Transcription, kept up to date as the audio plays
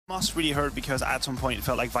Must really hurt because at some point it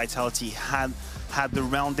felt like Vitality had the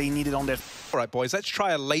round they needed on their... All right, boys, let's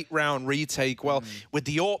try a late round retake. Well, with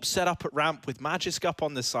the AWP set up at ramp, with Magisk up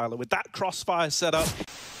on the silo, with that crossfire set up.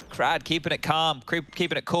 Crad keeping it calm,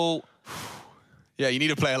 keeping it cool. Yeah, you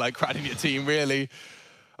need a player like Crad in your team, really.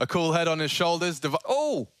 A cool head on his shoulders.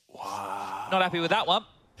 Oh! Wow. Not happy with that one.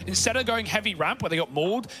 Instead of going heavy ramp where they got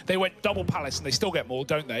mauled, they went double palace and they still get mauled,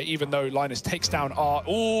 don't they? Even though Linus takes down R.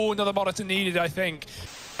 Oh, another monitor needed, I think.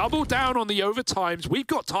 Double down on the overtimes. We've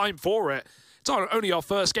got time for it. It's only our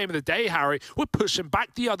first game of the day, Harry. We're pushing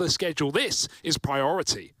back the other schedule. This is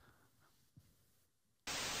priority.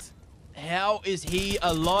 How is he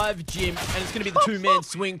alive, Jim? And it's going to be the two-man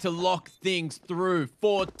swing to lock things through.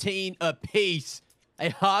 14 apiece. A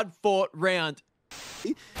hard-fought round.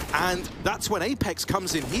 And that's when Apex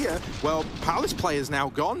comes in here. Well, Palace player's now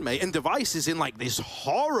gone, mate, and Device is in like this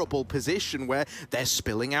horrible position where they're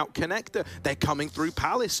spilling out connector. They're coming through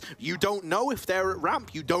Palace. You don't know if they're at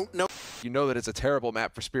ramp. You don't know. You know that it's a terrible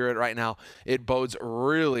map for Spirit right now. It bodes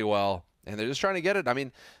really well, and they're just trying to get it. I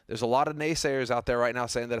mean, there's a lot of naysayers out there right now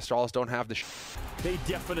saying that Astralis don't have the They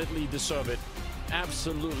definitely deserve it.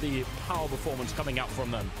 Absolutely power performance coming out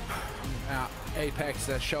from them. Apex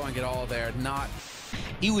showing it all there.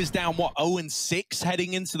 He was down, what, 0-6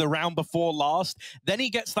 heading into the round before last. Then he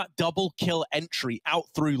gets that double kill entry out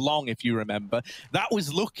through long, if you remember. That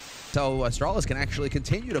was look. So Astralis can actually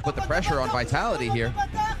continue to put the pressure on Vitality here.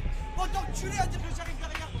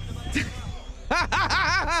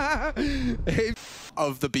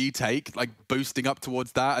 of the B take, like boosting up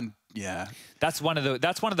towards that, and yeah. That's one of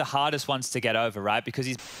the hardest ones to get over, right?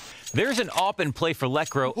 Because there's an op in play for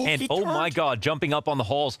Lekro, and oh my god, jumping up on the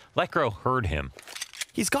halls. Lekro heard him.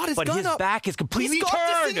 He's got his gun up. But his back is completely He's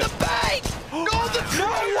got turned. This in the bank.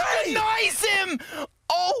 No way! Nice him!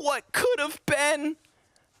 Oh, what could have been?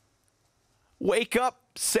 Wake up,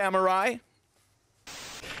 Samurai.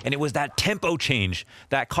 And it was that tempo change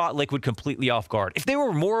that caught Liquid completely off guard. If they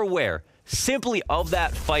were more aware simply of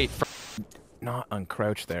that fight. Not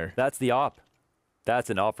uncrouched there. That's the op. That's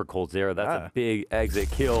an op for coldzera. That's a big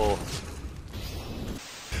exit kill.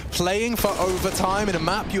 Playing for overtime in a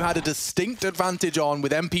map you had a distinct advantage on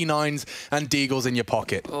with MP9s and Deagles in your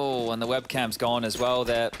pocket. Oh, and the webcam's gone as well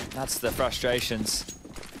there. That's the frustrations.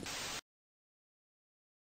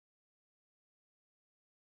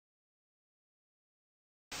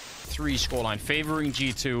 Three scoreline favoring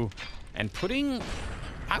G2 and putting,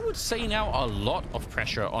 I would say now, a lot of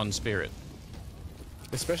pressure on Spirit.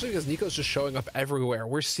 Especially because Niko's just showing up everywhere.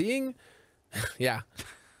 We're seeing, yeah.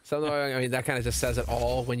 So I mean, that kind of just says it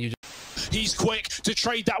all when you just... He's quick to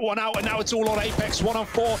trade that one out, and now it's all on Apex.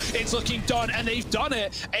 1-on-4. It's looking done, and they've done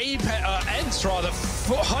it. Ence rather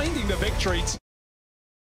finding the victory.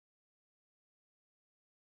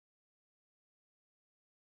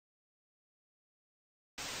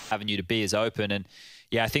 Avenue to B is open, and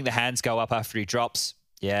yeah, I think the hands go up after he drops.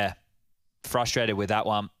 Yeah, frustrated with that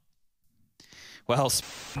one. Well,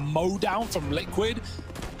 mow down from Liquid.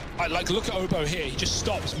 Like, look at Obo here. He just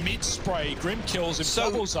stops mid-spray. Grim kills him,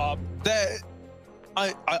 doubles up. There,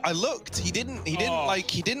 I looked. He didn't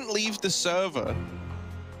leave the server.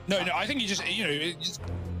 No, I think he just, you know,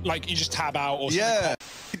 you just tab out or something. Yeah,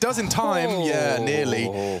 he does in time. Oh. Yeah,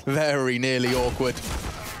 nearly, very nearly awkward.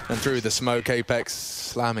 And through the smoke, Apex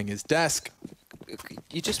slamming his desk.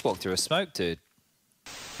 You just walked through a smoke, dude.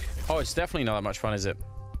 Oh, it's definitely not that much fun, is it?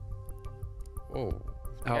 Oh,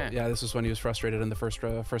 yeah, this was when he was frustrated in the first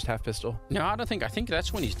half pistol. No, I don't think. I think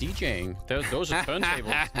that's when he's DJing. Those are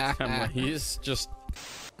turntables. He's just...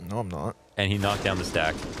 No, I'm not. And he knocked down the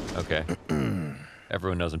stack. Okay.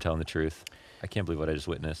 Everyone knows I'm telling the truth. I can't believe what I just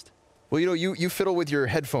witnessed. Well, you know, you fiddle with your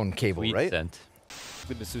headphone cable, right? Sent.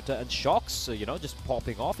 With Masuta and shox, you know, just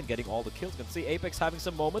popping off and getting all the kills. You can see Apex having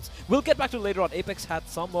some moments. We'll get back to it later on. Apex had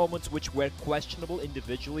some moments which were questionable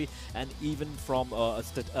individually and even from a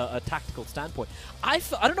tactical standpoint. I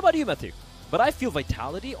don't know about you, Matthew, but I feel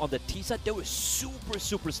Vitality on the T side, they were super,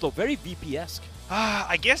 super slow. Very VP-esque.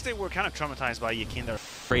 I guess they were kind of traumatized by Yakin there.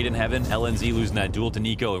 Straight in heaven, LNZ losing that duel to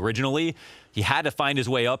niko originally. He had to find his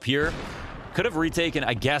way up here. Could have retaken,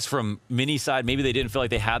 I guess, from Mini side. Maybe they didn't feel like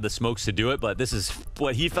they had the smokes to do it, but this is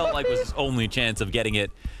what he felt like was his only chance of getting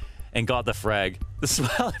it and got the frag. The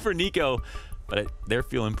smile for niko, but they're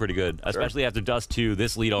feeling pretty good, especially after Dust 2,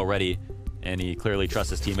 this lead already, and he clearly trusts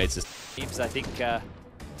his teammates. Teams, I think,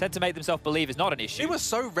 tend to make themselves believe it's not an issue. They were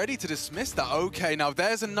so ready to dismiss that. Okay, now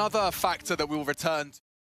there's another factor that we'll return to.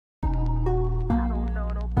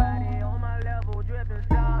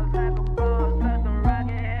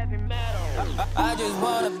 I just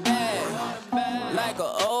want a bag, like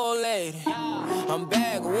an old lady. I'm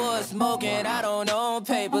backwoods smoking, I don't own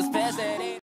papers, pass that